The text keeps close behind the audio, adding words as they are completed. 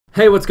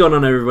Hey, what's going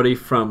on everybody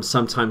from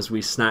Sometimes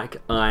We Snack.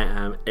 I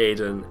am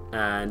Aiden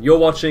and you're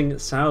watching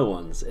Sour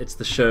Ones. It's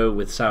the show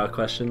with sour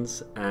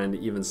questions and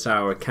even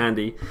sour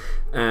candy.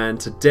 And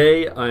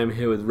today I am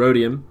here with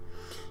Rhodium.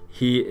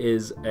 He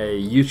is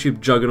a YouTube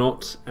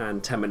juggernaut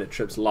and 10-minute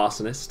trips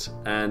larcenist,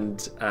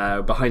 and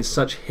behind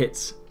such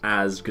hits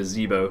as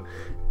Gazebo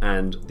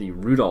and the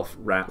Rudolph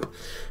Rap.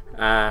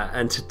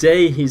 And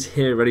today he's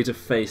here ready to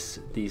face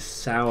the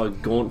Sour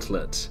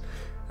Gauntlet.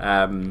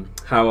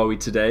 How are we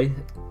today?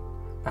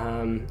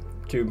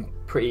 Doing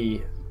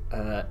pretty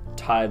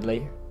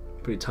tiredly.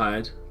 Pretty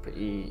tired.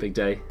 Pretty big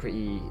day.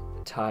 Pretty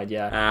tired,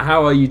 yeah.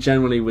 How are you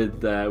generally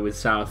with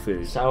sour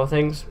food? Sour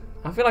things.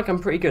 I feel like I'm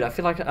pretty good. I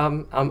feel like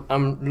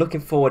I'm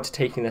looking forward to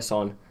taking this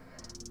on,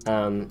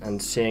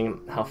 and seeing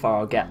how far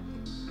I'll get,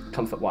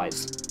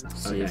 comfort-wise.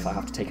 See if I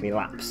have to take any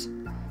laps.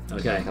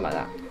 Okay. Something like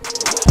that.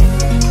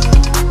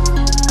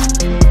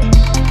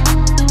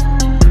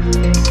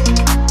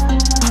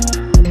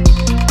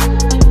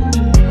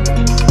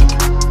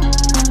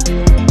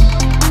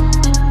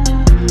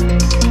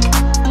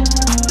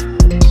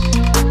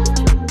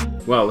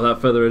 Well,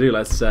 without further ado,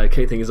 let's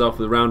kick things off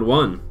with round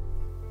one.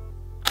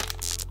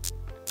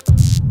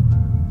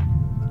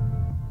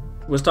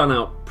 We're starting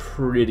out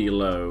pretty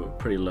low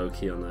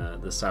key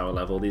on the sour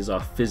level. These are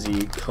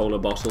fizzy cola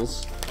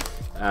bottles.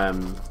 I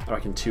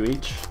reckon 2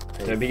 each.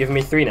 You'll be giving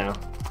me 3 now.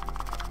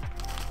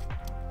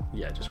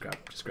 Yeah, just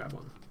grab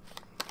one.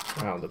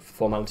 Wow, the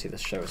formality of this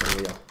show is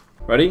unreal.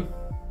 Ready?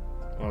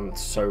 I'm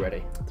so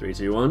ready. 3,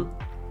 2, 1.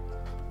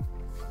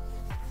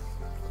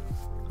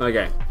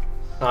 Okay.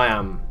 I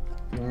am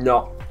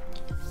not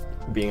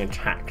being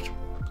attacked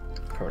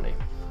currently.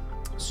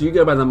 So you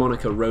go by the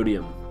moniker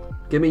Rhodium.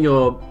 Give me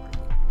your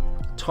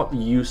top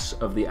use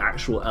of the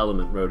actual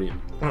element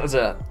Rhodium. That was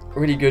a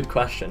really good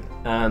question.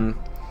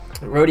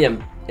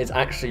 Rhodium is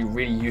actually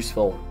really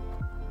useful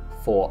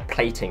for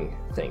plating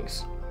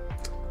things.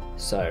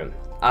 So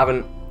I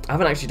haven't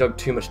actually dug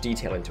too much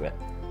detail into it.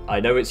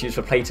 I know it's used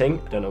for plating.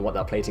 I don't know what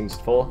that plating's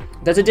for.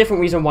 There's a different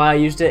reason why I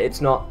used it.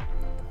 It's not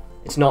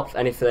for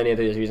any of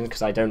those reasons,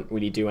 because I don't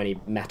really do any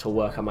metal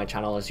work on my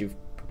channel, as you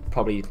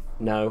probably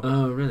know.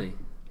 Oh, really?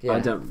 Yeah. I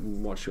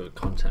don't watch your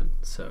content,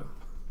 so...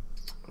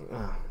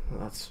 Oh,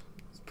 that's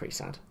pretty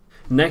sad.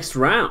 Next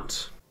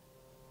round.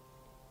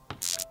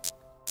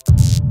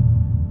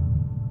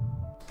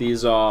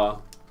 These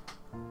are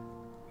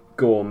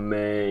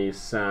gourmet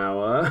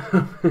sour.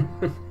 You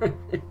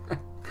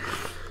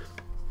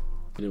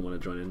didn't want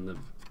to join in the...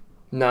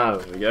 No.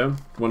 There we go.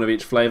 One of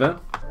each flavour.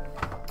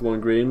 One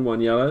green,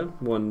 one yellow,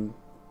 one...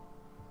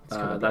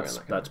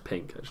 that's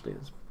pink, actually.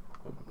 It's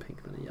more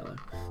pink than a yellow.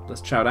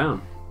 Let's chow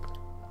down.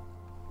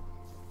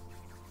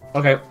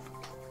 Okay.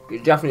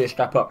 It's definitely a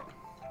step up.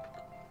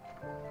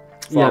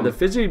 Yeah, the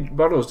fizzy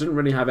bottles didn't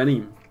really have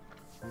any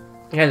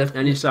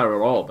sour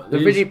at all. But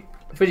the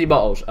fizzy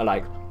bottles are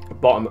like the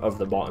bottom of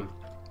the bottom.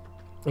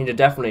 These are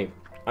definitely,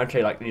 I'd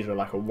say, like, these are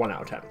like a 1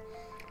 out of 10.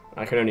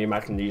 I can only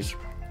imagine these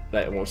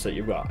later ones that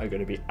you've got are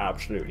going to be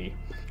absolutely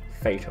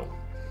fatal.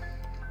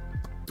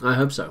 I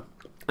hope so.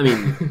 I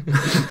mean,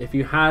 if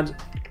you had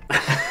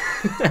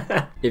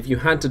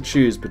to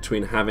choose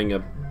between having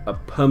a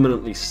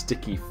permanently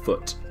sticky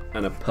foot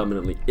and a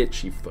permanently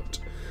itchy foot,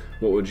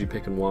 what would you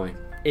pick and why?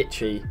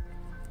 Itchy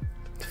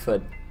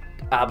foot,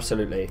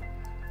 absolutely.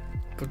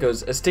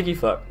 Because a sticky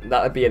foot,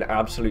 that would be an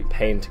absolute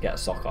pain to get a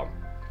sock on.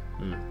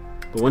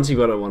 But once you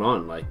got one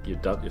on, like,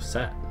 you're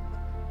set.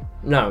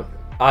 No,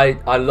 I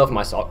love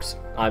my socks.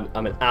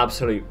 I'm an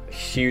absolute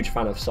huge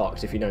fan of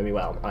socks. If you know me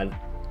well,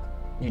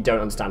 you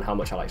don't understand how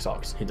much I like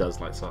socks. He does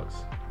like socks.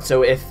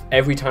 So if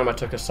every time I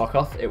took a sock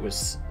off it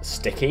was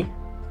sticky,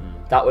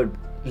 that would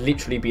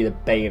literally be the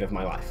bane of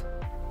my life.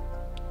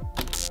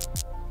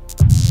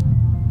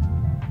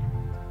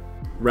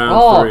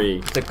 Round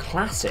 3. The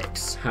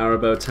classics.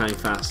 Haribo Tang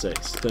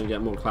Fastics. Don't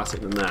get more classic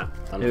than that.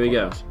 Here we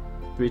go.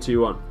 3, 2,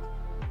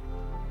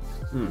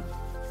 1.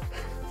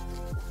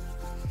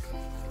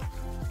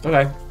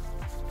 Okay.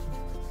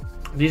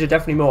 These are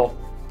definitely more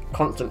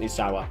constantly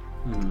sour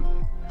than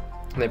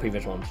the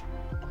previous ones.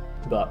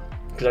 But,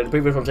 because the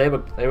previous ones, they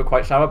were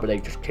quite sour, but they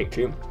just kicked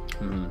you.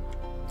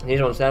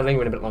 These ones, they're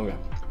lingering a bit longer.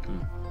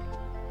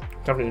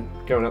 Definitely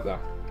going up there.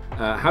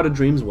 How do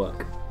dreams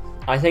work?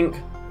 I think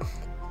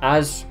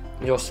as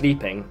you're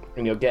sleeping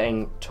and you're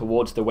getting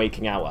towards the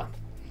waking hour,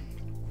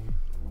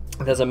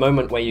 there's a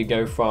moment where you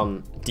go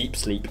from deep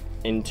sleep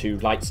into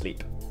light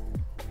sleep,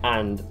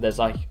 and there's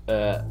like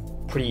a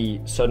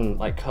pretty sudden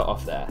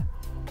cutoff there.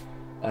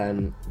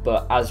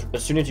 But as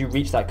soon as you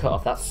reach that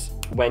cutoff, that's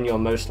when you're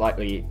most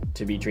likely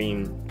to be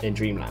in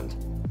dreamland.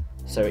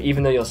 So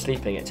even though you're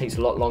sleeping, it takes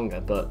a lot longer,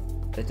 but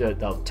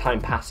the time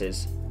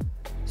passes.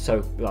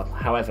 So, well,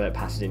 however it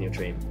passes in your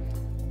dream.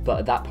 But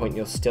at that point,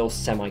 you're still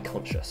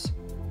semi-conscious.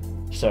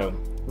 So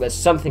there's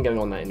something going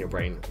on there in your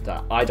brain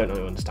that I don't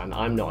really understand.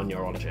 I'm not a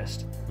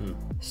neurologist.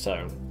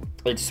 So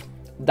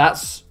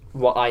that's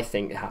what I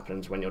think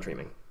happens when you're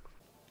dreaming.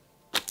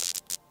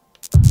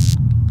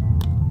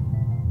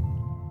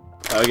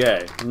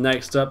 Okay,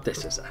 next up,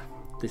 this is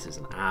this is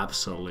an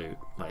absolute,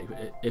 like,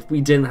 if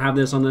we didn't have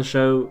this on the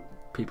show,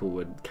 people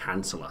would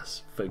cancel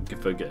us for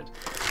good.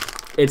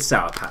 It's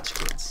Sour Patch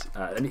Kids.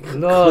 And it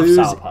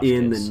clues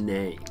in the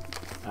name.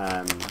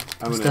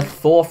 It's the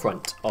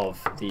forefront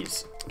of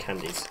these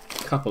candies.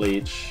 Couple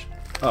each.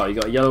 Oh, you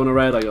got a yellow and a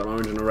red. I got an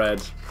orange and a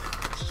red.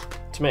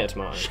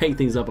 Tomato. Shake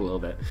things up a little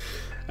bit.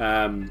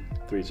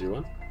 3, 2,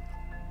 1.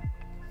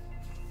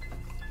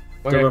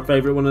 Do you have a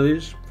favourite one of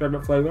these?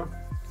 Favourite flavour?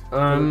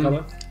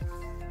 Colour?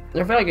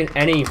 I feel like in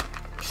any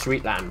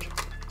sweet land,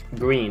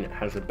 green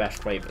has the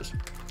best flavours.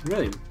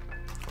 Really?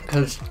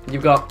 Because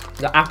you've got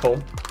the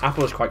apple.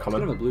 Apple is quite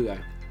common. Kind of a blue guy.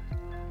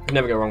 You can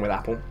never go wrong with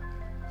apple.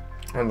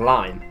 And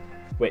lime,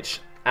 which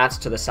adds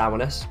to the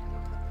sourness,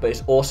 but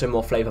it's also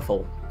more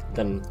flavourful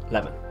than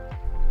lemon.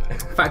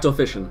 Fact or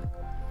fiction?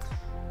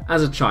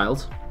 As a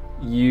child,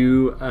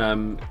 you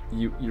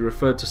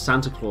referred to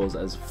Santa Claus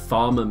as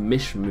Farmer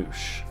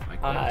Mishmoosh.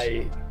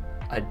 I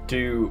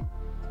do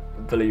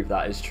believe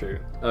that is true.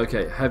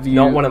 Okay, have you?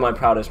 Not one of my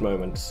proudest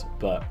moments,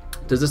 but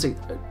does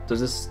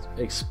this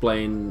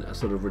explain a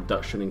sort of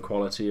reduction in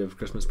quality of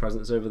Christmas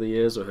presents over the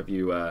years, or have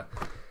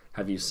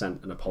you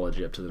sent an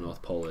apology up to the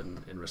North Pole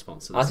in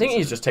response to this? I think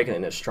he's just taken it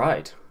in his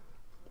stride.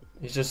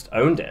 He's just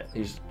owned it.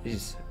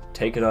 He's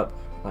taken up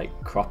like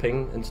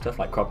cropping and stuff,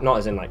 like not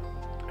as in like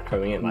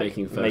growing it, like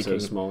making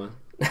photos smaller.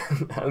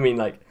 I mean,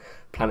 like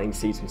planting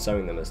seeds and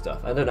sowing them and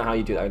stuff. I don't know how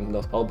you do that in the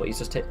North Pole, but he's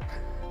just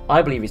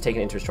I believe he's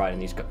taken it into his stride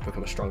and he's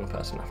become a stronger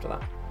person after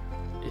that.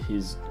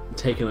 He's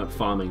taken up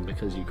farming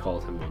because you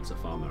called him once a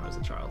farmer as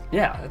a child.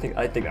 Yeah, I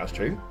think that's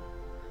true.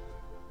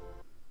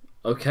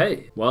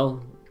 Okay,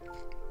 well,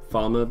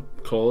 Farmer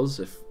Claus,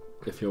 if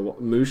you're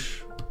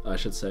Moosh, I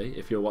should say,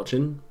 if you're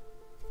watching,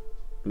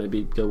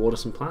 maybe go water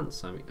some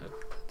plants. I mean,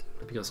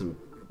 maybe got some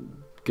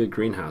good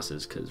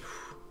greenhouses, because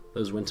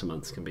those winter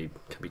months can be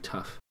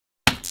tough.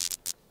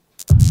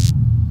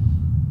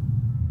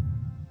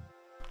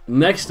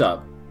 Next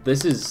up,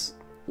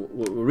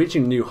 we're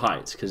reaching new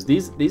heights, because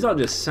these aren't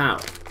just sour.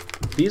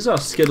 These are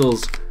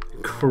Skittles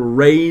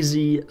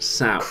Crazy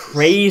Sour.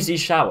 Crazy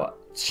shower?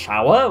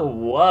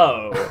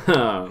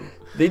 Whoa.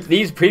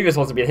 These previous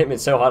ones have been hitting me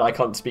so hard I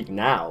can't speak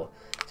now.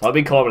 So I'll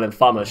be calling them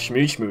Farmer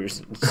Schmoosh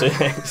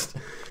next.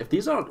 If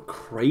these aren't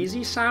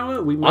crazy sour,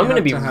 I'm going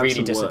to be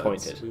really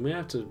disappointed. We may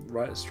have to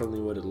write a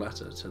strongly worded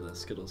letter to the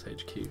Skittles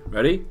HQ.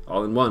 Ready?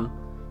 All in one.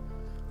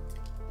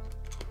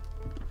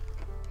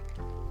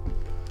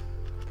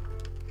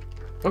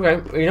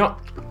 Okay,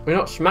 we're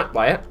not smacked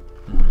by it.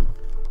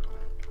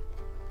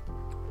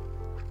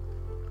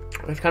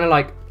 It's kind of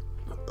like,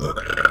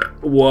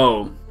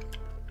 whoa,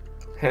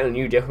 hell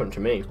new different to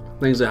me.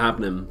 Things are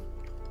happening.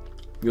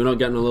 You're not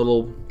getting a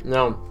little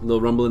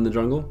rumble in the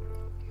jungle.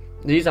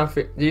 These are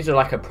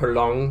like a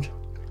prolonged,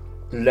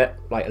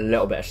 like a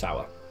little bit of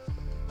sour.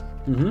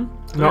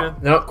 They're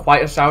not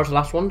quite as sour as the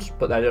last ones,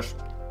 but they're just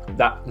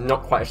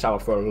not quite as sour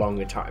for a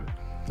longer time.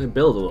 They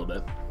build a little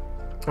bit.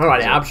 All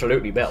right, they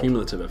absolutely build.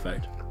 Cumulative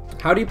effect.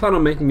 How do you plan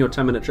on making your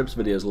 10-minute trips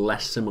videos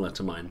less similar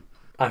to mine?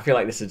 I feel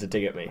like this is a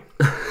dig at me.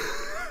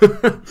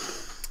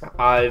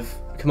 I've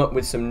come up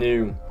with some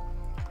new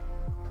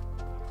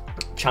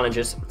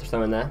challenges to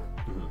throw in there.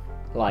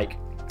 Like,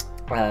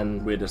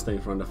 weirdest thing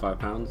for under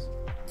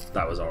 £5.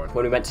 That was alright.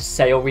 When we went to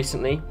Sale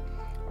recently,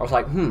 I was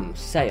like,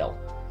 Sale.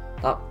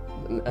 That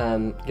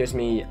gives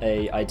me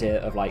a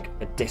idea of like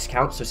a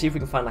discount. So see if we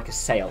can find like a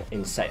sale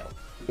in Sale.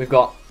 We've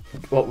got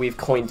what we've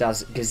coined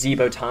as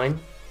Gazebo time.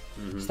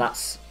 So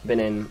that's been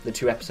in the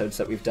 2 episodes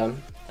that we've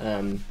done.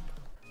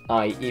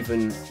 I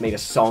even made a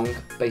song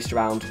based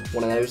around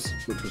one of those,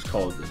 which was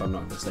called, if I'm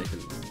not mistaken,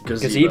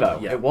 Gazebo.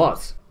 Yeah. It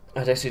was.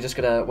 I guess you're just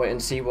gonna wait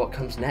and see what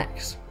comes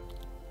next.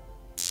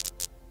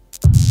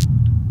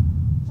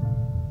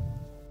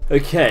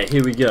 Okay,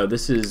 here we go.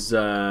 This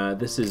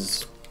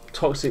is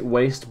Toxic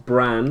Waste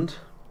brand.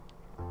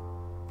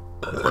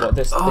 What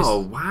this?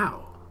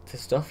 Wow.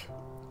 This stuff.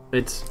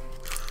 It's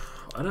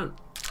I don't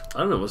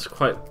know. It's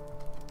quite.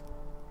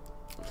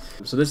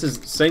 So this is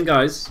same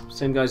guys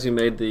who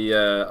made the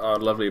our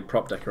lovely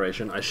prop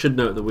decoration. I should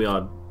note that we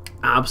are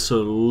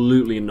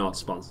absolutely not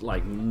sponsored,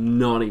 like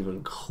not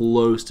even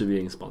close to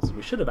being sponsored.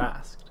 We should have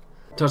asked.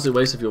 Toxic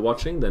Waste, if you're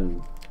watching,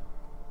 then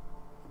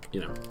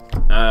you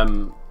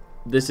know.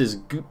 This is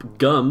Goop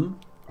Gum,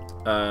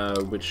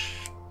 which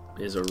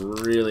is a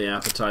really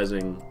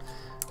appetizing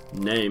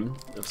name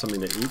of something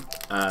to eat.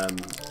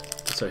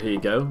 So here you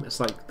go. It's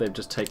like they've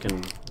just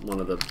taken one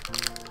of the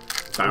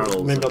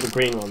barrels. Maybe not the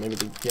green one. Maybe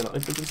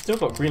it's still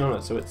got green on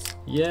it, so it's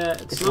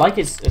it's like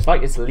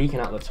it's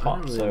leaking out the top.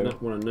 I don't really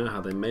want to know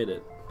how they made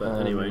it,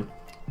 but anyway,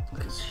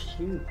 it's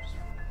huge.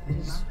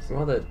 It's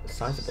rather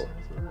sizable.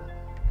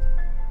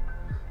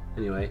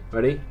 Anyway,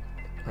 ready?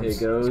 Here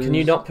goes. Can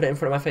you not put it in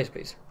front of my face,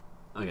 please?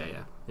 Okay,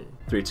 yeah.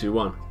 3, 2,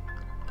 1.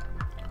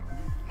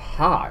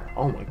 Hi.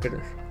 Oh my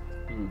goodness.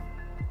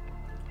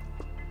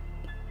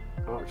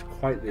 Oh, it's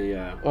quite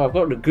the. Oh, I've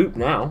got the goop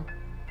now.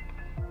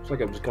 It's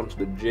like I've just gone to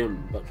the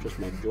gym, but just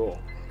my jaw.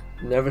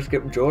 Never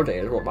skip jaw day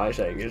is what my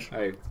saying is.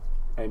 Hey,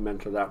 amen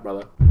to that,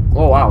 brother.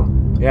 Oh wow.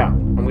 Yeah,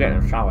 I'm getting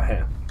a shower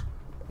here.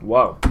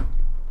 Whoa.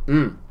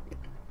 Mmm.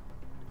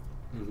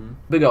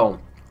 Big ol'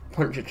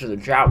 punch it to the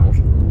jowls.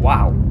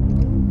 Wow.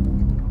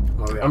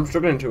 Oh, yeah. I'm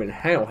struggling to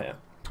inhale here.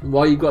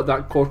 While you got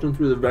that coursing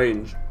through the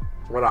veins,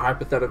 I've got a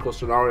hypothetical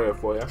scenario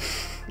for you.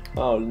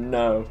 Oh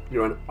no.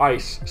 You're an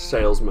ice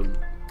salesman,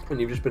 and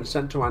you've just been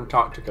sent to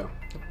Antarctica.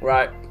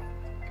 Right.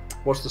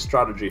 What's the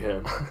strategy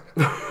here?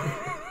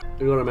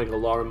 You're gonna make a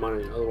lot of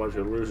money, otherwise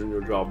you're losing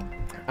your job.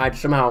 I'd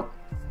somehow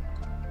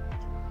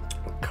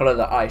colour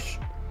the ice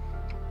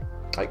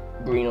like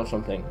green or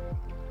something.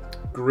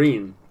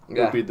 Green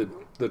Yeah. would be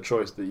the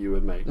choice that you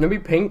would make. Maybe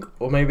pink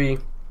or maybe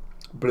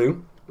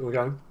blue.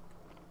 Okay.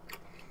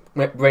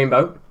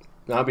 Rainbow.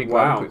 That'd be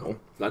Wow. pretty cool.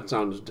 That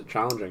sounds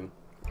challenging.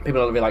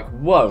 People will be like,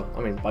 whoa.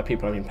 I mean, by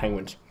people I mean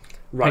penguins.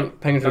 Right.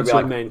 Penguins would That's be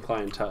your like, main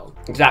clientele.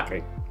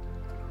 exactly.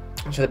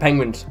 So the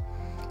penguins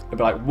would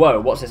be like, whoa,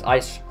 what's this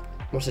ice?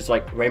 What's this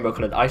like rainbow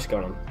coloured ice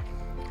going on?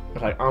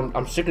 It's like,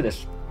 I'm sick of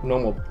this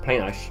normal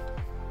plain ice.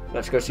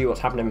 Let's go see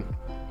what's happening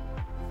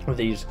with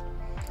these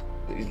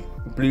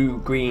blue,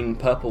 green,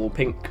 purple,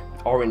 pink,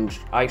 orange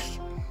ice.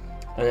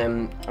 And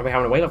then I'll be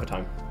having a whale of a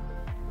time.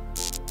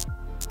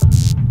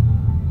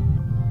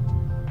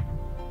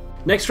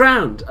 Next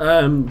round.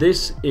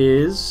 This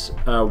is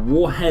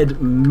Warhead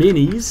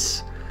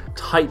Minis,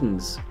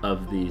 titans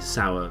of the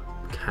sour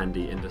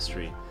candy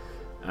industry.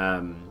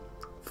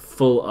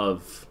 Full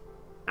of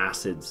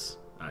acids,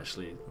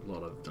 actually. A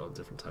lot of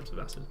different types of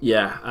acid.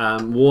 Yeah,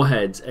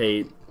 Warheads.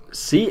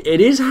 See, it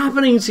is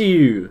happening to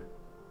you.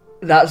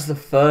 That's the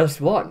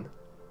first one.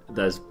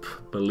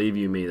 Believe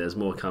you me, there's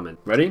more coming.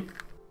 Ready?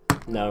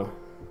 No.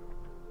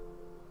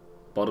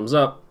 Bottoms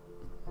up.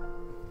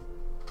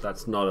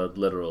 That's not a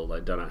literal,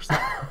 like, don't actually.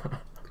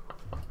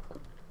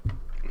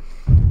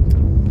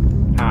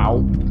 Ow.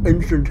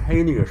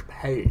 Instantaneous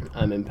pain.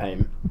 I'm in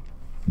pain.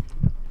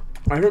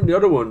 I think the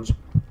other ones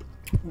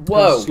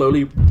Whoa.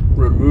 slowly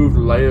remove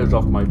layers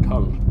off my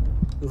tongue.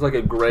 It's like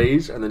a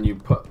graze, and then you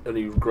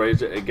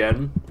graze it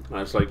again, and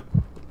it's like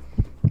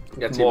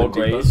gets More even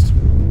deeper. grazed.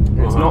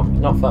 It's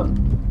not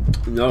fun.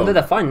 No, Although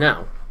they're fine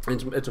now.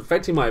 it's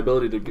affecting my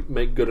ability to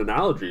make good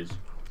analogies.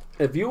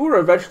 If you were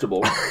a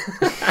vegetable,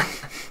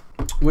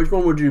 which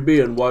one would you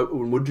be, and why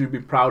would you be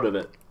proud of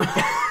it?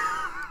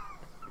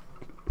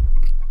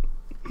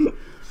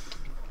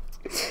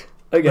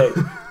 Okay.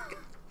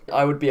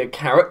 I would be a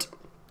carrot.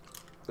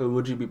 And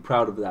would you be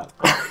proud of that,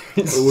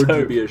 or would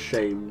you be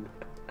ashamed?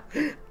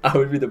 I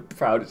would be the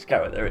proudest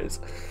carrot there is.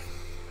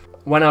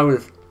 When I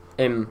was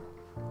in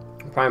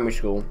primary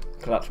school,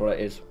 because that's what it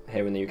is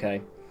here in the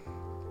UK,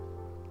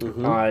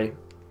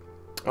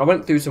 I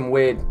went through some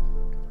weird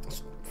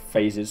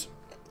phases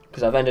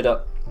because I've ended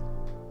up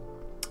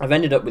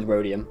with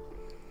Rhodium.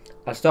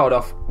 I started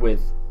off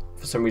with,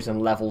 for some reason,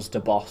 levels to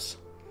boss.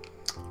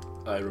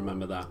 I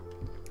remember that.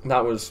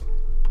 That was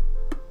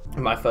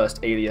my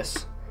first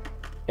alias.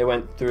 It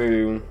went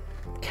through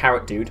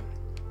Carrot Dude,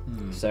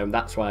 so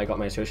that's why I got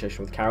my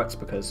association with carrots,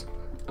 because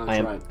I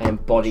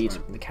embodied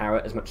the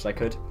carrot as much as I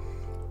could.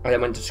 I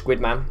then went to Squid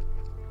Man.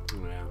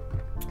 Oh,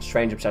 yeah.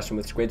 Strange obsession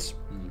with squids,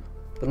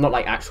 but not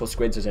like actual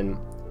squids as in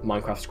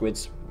Minecraft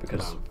squids,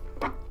 because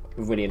we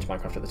were really into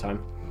Minecraft at the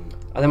time.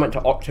 I then went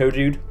to Octo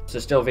Dude. So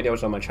there's still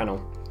videos on my channel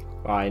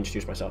where I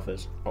introduced myself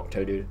as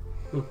Octo Dude.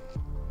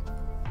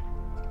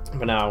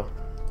 But now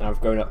I've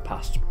grown up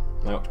past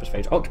my octopus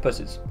phase. Octopus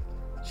is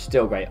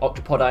still great.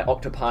 Octopodi,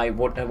 octopi,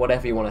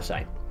 whatever you want to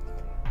say.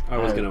 I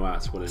was going to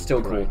ask what is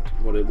still correct.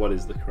 What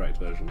is the correct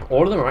version?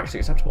 All of them are actually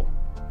acceptable.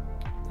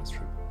 That's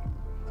true.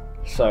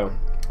 So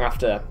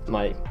after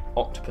my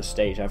octopus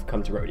stage, I've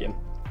come to Rhodium.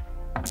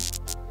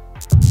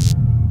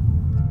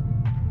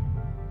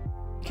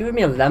 Giving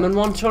me a lemon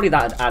one, surely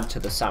that'd add to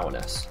the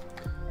sourness.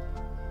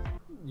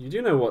 You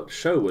do know what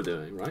show we're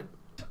doing, right?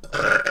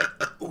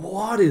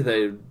 What are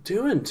they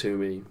doing to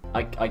me?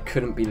 I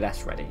couldn't be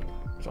less ready,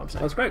 is what I'm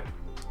saying. That's great.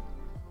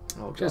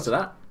 Oh, Cheers to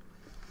that.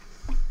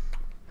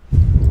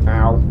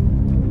 Ow.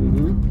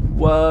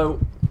 Whoa.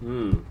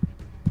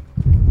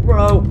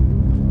 Bro.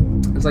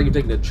 It's like you're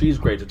taking a cheese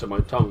grater to my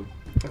tongue.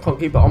 I can't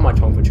keep it on my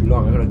tongue for too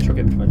long. I'm going to chuck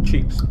it to my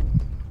cheeks.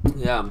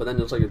 Yeah, but then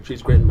it's like a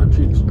cheese grater in my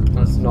cheeks.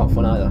 That's not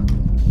fun either.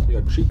 You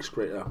got cheeks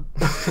grater.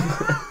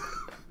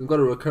 We've got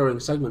a recurring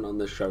segment on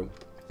this show.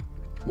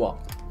 What?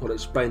 We'll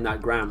explain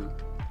that gram.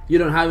 You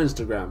don't have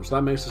Instagram, so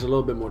that makes this a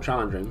little bit more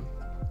challenging.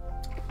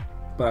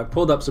 But I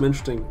pulled up some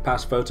interesting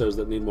past photos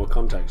that need more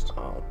context.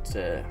 Oh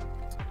dear.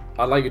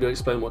 I'd like you to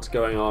explain what's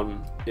going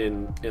on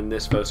in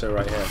this photo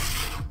right here.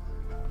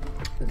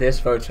 This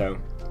photo.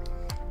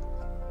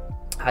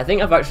 I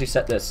think I've actually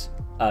set this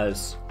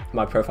as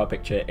my profile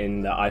picture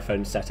in the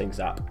iPhone settings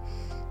app.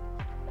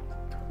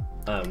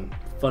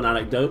 Fun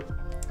anecdote.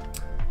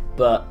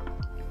 But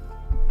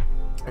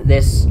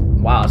this,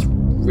 wow, it's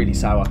really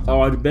sour.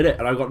 Oh, I bit it,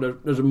 and I got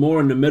there's more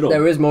in the middle.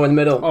 There is more in the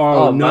middle.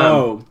 Oh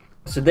no! Man.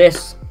 So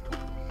this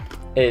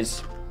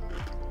is,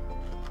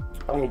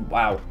 oh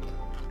wow,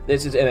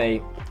 this is in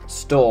a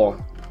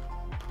store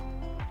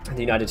in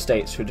the United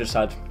States who just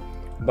had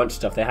a bunch of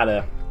stuff. They had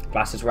a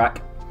glasses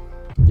rack.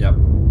 Yep.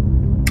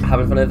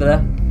 Having fun over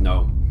there,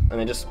 No. and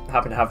they just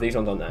happened to have these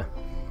ones on there.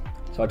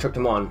 So I chucked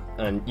them on,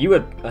 and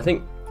I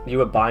think you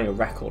were buying a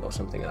record or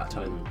something at that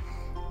time.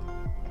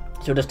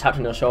 So you just tapped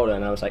on your shoulder,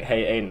 and I was like,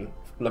 "Hey, Aiden,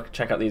 look,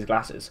 check out these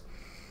glasses."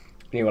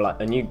 And you were like,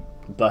 and you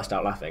burst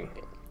out laughing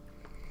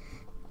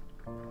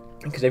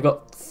because they've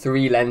got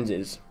 3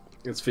 lenses.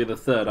 It's for the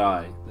third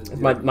eye.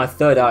 My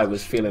third eye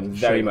was feeling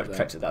very Shape much there.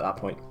 affected at that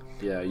point.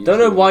 Yeah. Don't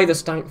know why the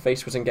stank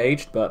face was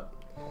engaged, but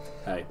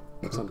Hey,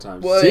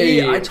 sometimes. Wait.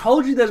 See, I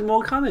told you there's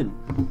more coming.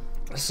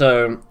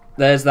 so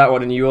there's that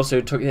one, and you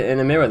also took it in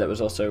a mirror that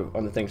was also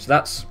on the thing. So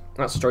that's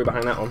the story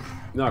behind that one.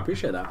 No, I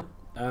appreciate that.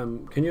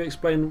 Can you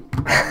explain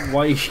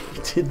why you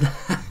did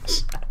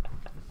that?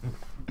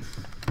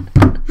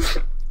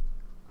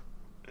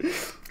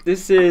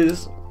 This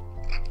is.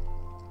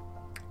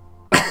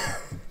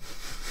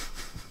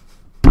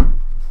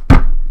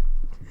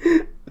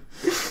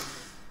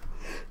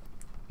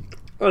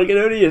 I can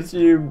only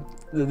assume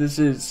that this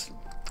is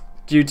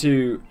due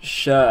to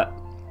shirt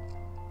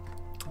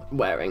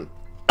wearing.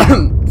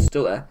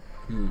 Still there.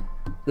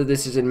 That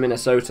this is in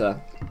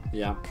Minnesota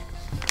Yeah.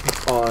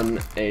 on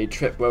a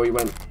trip where we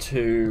went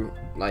to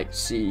like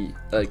see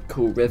a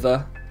cool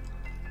river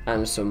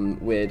and some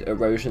weird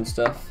erosion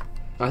stuff.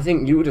 I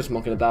think you were just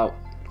mucking about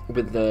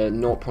with the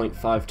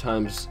 0.5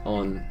 times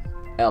on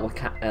L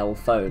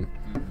phone.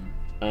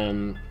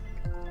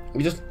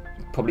 You just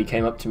probably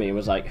came up to me and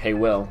was like, "Hey,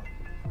 Will."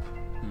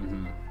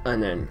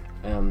 And then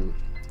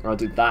I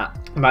did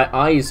that. My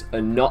eyes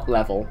are not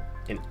level.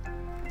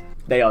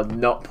 They are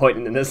not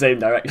pointing in the same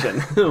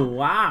direction.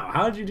 Wow,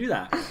 how did you do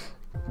that?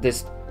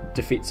 This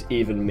defeats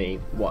even me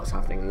what's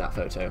happening in that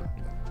photo.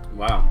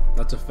 Wow,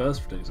 that's a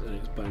first for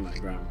explaining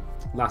that, Graham.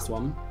 Last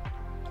one.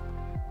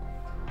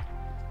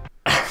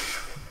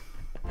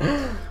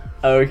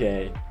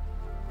 Okay.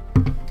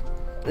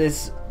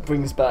 This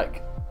brings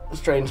back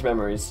strange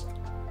memories.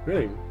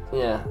 Really?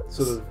 Yeah.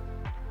 Sort of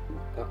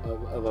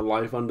a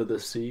life under the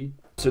sea.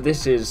 So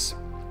this is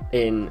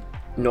in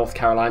North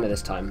Carolina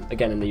this time,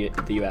 again in the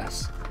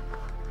US.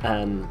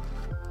 I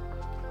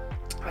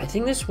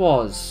think this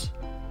was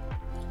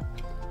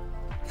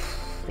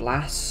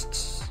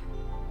last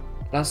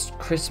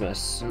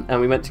Christmas,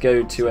 and we went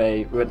to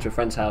a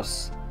friend's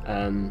house,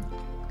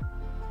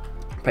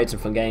 played some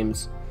fun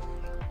games.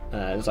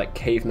 It was like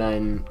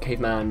caveman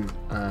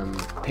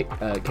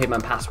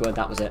password.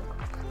 That was it.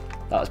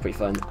 That was pretty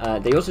fun.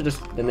 They also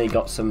they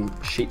got some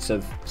sheets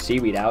of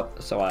seaweed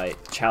out, so I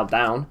chowed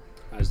down,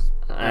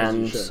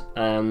 and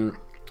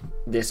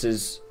this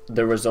is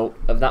the result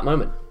of that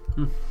moment.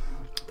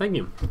 Thank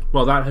you.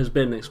 Well, that has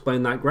been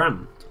Explain That,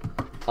 Graham.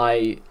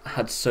 I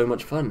had so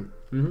much fun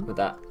with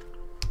that.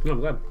 Yeah,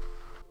 I'm glad.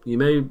 You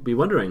may be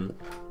wondering,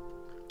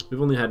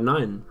 we've only had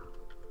 9.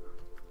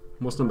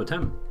 What's number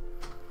 10?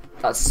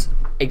 That's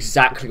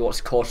exactly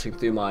what's coursing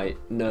through my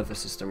nervous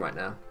system right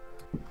now.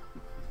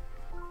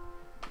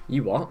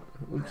 You what?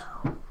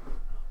 No.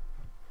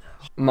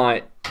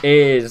 My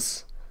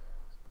ears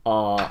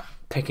are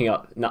picking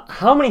up. Now,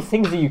 how many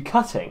things are you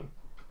cutting?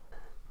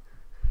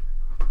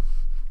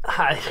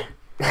 Hi.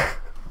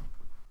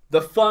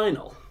 The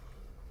final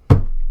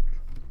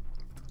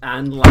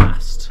and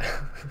last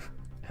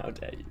How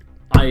dare you?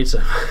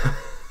 item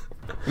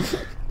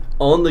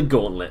on the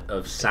gauntlet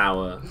of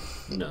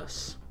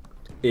sourness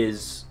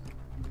is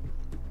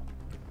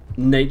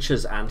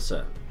nature's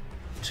answer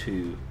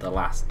to the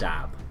last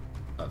dab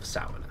of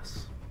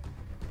sourness.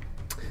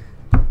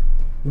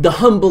 The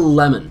humble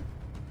lemon.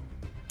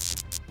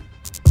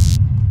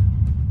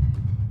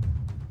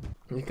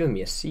 You're giving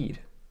me a seed.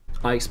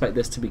 I expect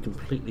this to be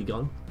completely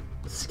gone,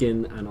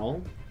 skin and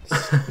all.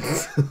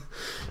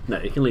 No,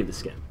 you can leave the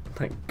skin.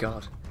 Thank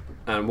God.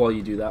 And while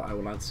you do that, I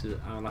will ask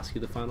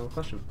you the final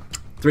question.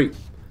 3.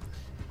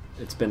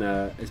 It's been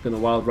a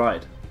wild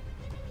ride.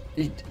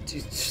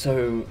 It's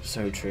so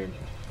true.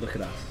 Look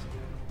at us.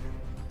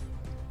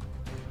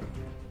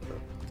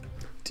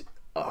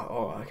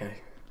 Oh, okay.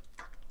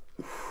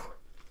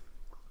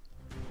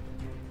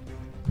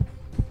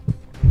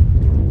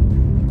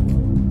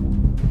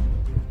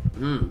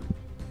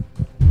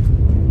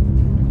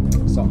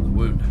 Salt the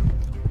wound.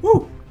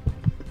 Woo!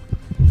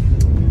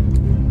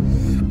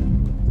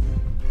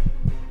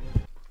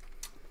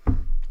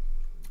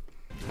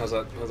 How's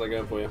that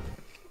going for you?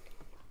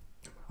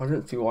 I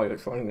don't see why you're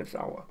trying this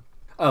sour.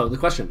 Oh, the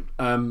question.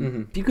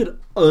 If you could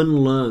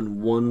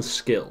unlearn one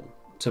skill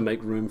to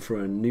make room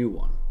for a new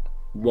one,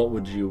 what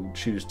would you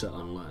choose to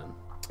unlearn?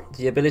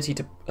 The ability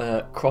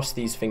to cross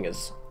these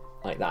fingers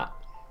like that.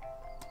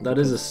 That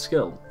is a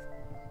skill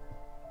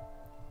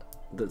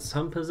that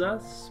some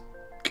possess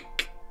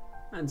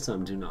and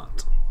some do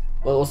not.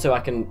 Well, also I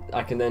can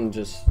then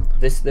just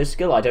this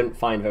skill I don't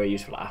find very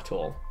useful at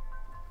all.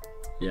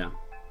 Yeah,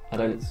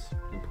 it's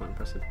quite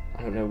impressive.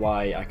 I don't know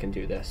why I can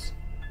do this.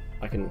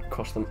 I can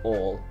cross them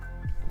all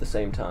at the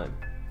same time.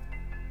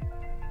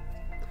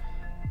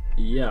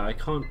 Yeah, I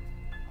can't.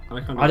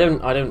 I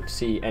don't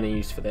see any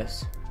use for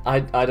this. I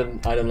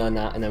don't learn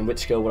that, and then which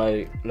skill would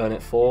I learn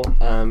it for?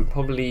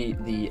 Probably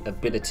the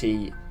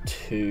ability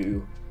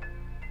to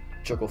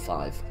juggle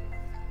 5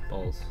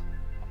 balls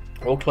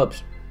or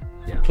clubs.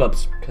 Yeah.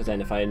 Clubs, because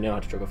then if I know how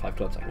to juggle 5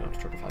 clubs, I know how to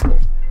juggle 5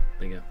 balls.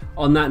 There you go.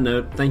 On that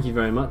note, thank you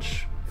very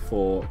much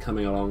for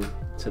coming along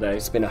today.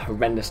 It's been a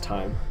horrendous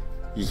time.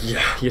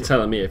 Yeah, you're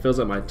telling me. It feels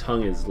like my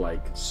tongue is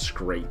like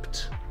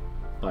scraped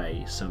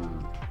by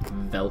some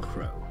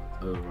Velcro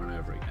over and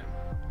over again.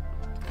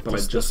 But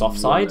Just the soft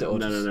side, or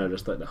no,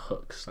 just like the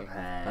hooks. Like,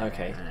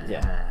 okay,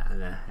 yeah.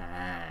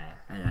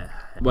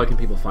 Where can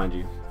people find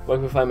you? Where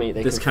can they find me?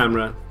 This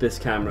camera.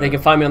 They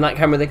can find me on that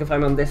camera. They can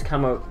find me on this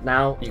camera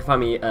now. You can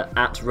find me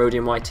at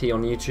Rhodium YT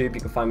on YouTube.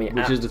 You can find me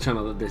which is the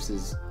channel that this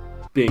is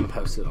being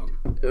posted on.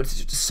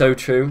 It's so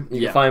true.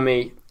 You Yeah. can find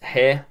me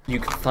here. You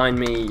can find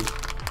me.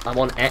 I'm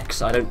on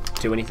X. I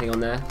don't do anything on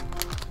there.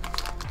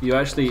 You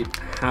actually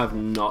have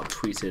not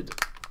tweeted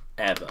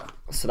ever.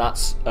 So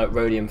that's at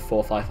Rhodium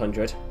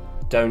 4500.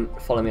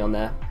 Don't follow me on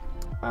there.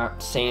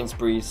 At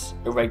Sainsbury's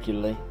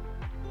irregularly.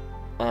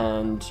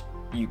 And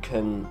you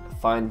can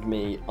find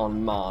me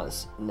on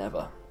Mars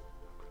never.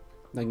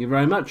 Thank you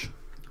very much.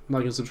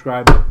 Like and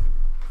subscribe.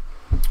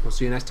 We'll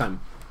see you next time.